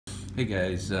Hey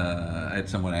guys, I had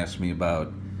someone ask me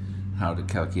about how to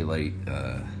calculate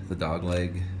the dog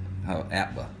leg, how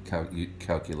APBA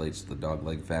calculates the dog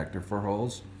leg factor for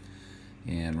holes.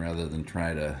 And rather than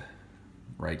try to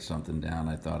write something down,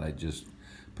 I thought I'd just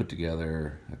put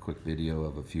together a quick video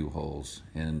of a few holes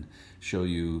and show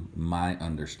you my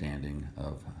understanding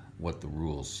of what the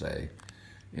rules say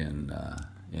in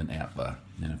APBA.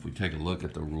 And if we take a look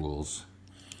at the rules,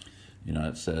 you know,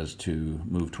 it says to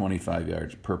move 25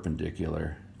 yards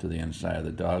perpendicular to the inside of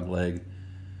the dog leg,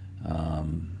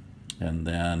 and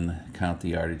then count the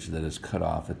yardage that is cut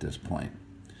off at this point.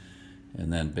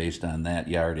 And then based on that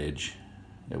yardage,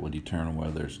 it will determine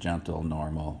whether it's gentle,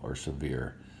 normal, or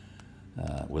severe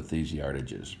with these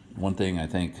yardages. One thing I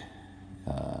think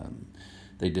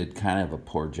they did kind of a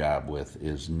poor job with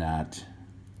is not,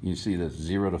 you see this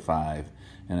 0 to 5,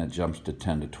 and it jumps to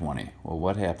 10 to 20. Well,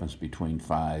 what happens between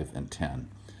 5 and 10?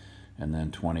 And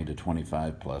then 20 to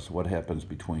 25 plus. What happens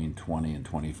between 20 and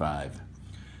 25?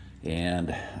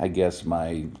 And I guess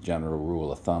my general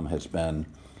rule of thumb has been,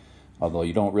 although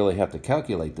you don't really have to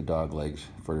calculate the dog legs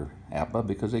for APBA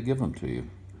because they give them to you.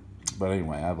 But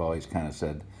anyway, I've always kind of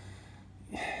said,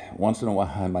 once in a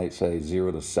while I might say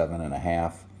 0 to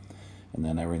 7.5, and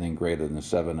then everything greater than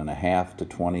 7.5 to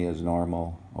 20 is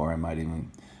normal, or I might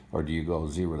even, or do you go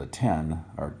 0 to 10,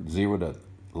 or 0 to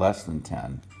less than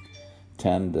 10,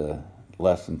 10 to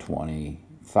less than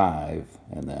 25,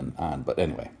 and then on. But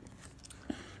anyway,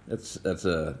 that's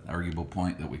a arguable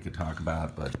point that we could talk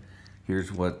about, but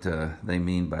here's what they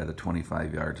mean by the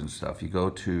 25 yards and stuff. You go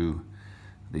to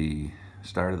the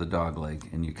start of the dog leg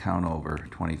and you count over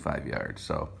 25 yards.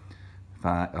 So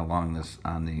along this,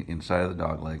 on the inside of the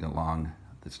dog leg, along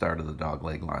the start of the dog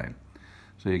leg line.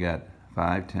 So you got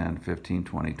 5, 10, 15,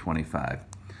 20, 25.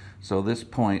 So this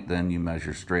point then you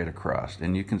measure straight across.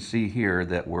 And you can see here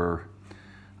that we're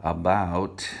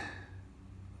about,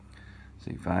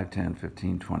 see, 5, 10,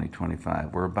 15, 20,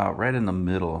 25. We're about right in the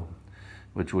middle,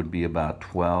 which would be about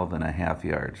 12.5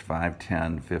 yards. 5,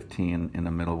 10, 15 in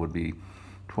the middle would be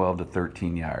 12 to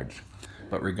 13 yards.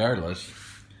 But regardless,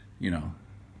 you know,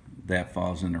 that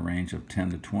falls in the range of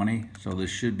 10 to 20. So this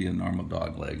should be a normal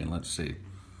dog leg. And let's see,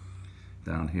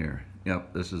 down here.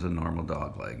 Yep, this is a normal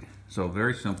dog leg. So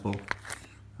very simple.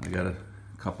 I got a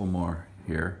couple more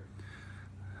here.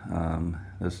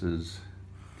 This is,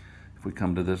 if we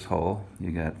come to this hole,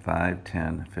 you got 5,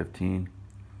 10, 15,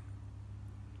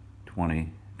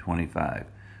 20, 25.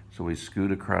 So we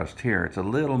scoot across here. It's a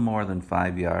little more than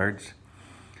 5 yards.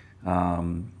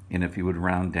 And if you would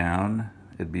round down,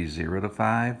 it'd be 0 to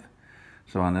 5.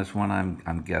 So on this one,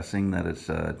 I'm guessing that it's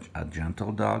a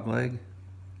gentle dog leg.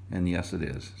 And yes, it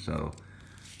is. So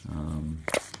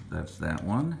that's that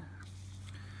one.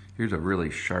 Here's a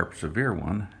really sharp, severe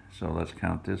one. So let's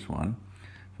count this one.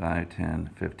 5, 10,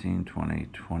 15, 20,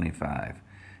 25.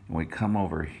 And we come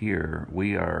over here,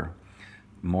 we are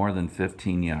more than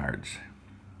 15 yards.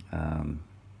 And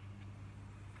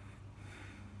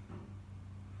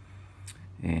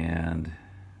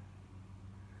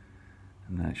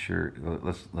I'm not sure,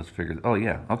 let's figure, oh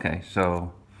yeah, okay,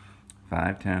 so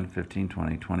 5, 10, 15,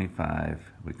 20,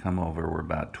 25, we come over, we're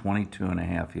about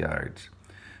 22.5 yards.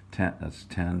 10, that's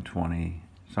 10, 20,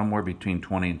 somewhere between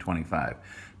 20 and 25.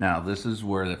 Now this is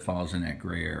where that falls in that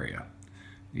gray area.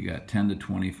 You got 10 to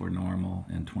 20 for normal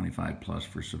and 25 plus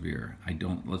for severe.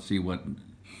 Let's see what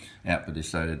APBA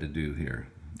decided to do here.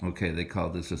 Okay, they call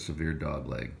this a severe dog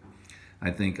leg.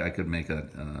 I think I could make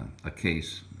a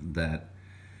case that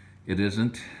it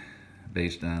isn't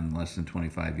based on less than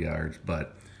 25 yards,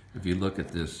 but if you look at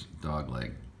this dog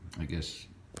leg, I guess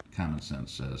common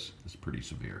sense says it's pretty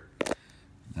severe.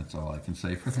 That's all I can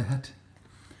say for that.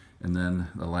 And then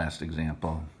the last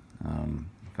example,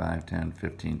 5, 10,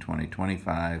 15, 20,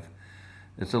 25.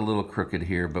 It's a little crooked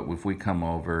here, but if we come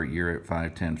over, you're at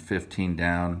 5, 10, 15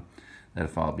 down. That'll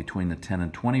fall between the 10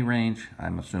 and 20 range.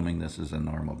 I'm assuming this is a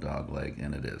normal dog leg,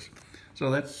 and it is.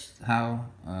 So that's how,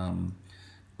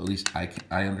 at least I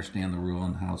understand the rule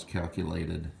and how it's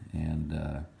calculated.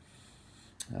 And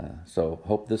so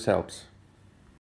hope this helps.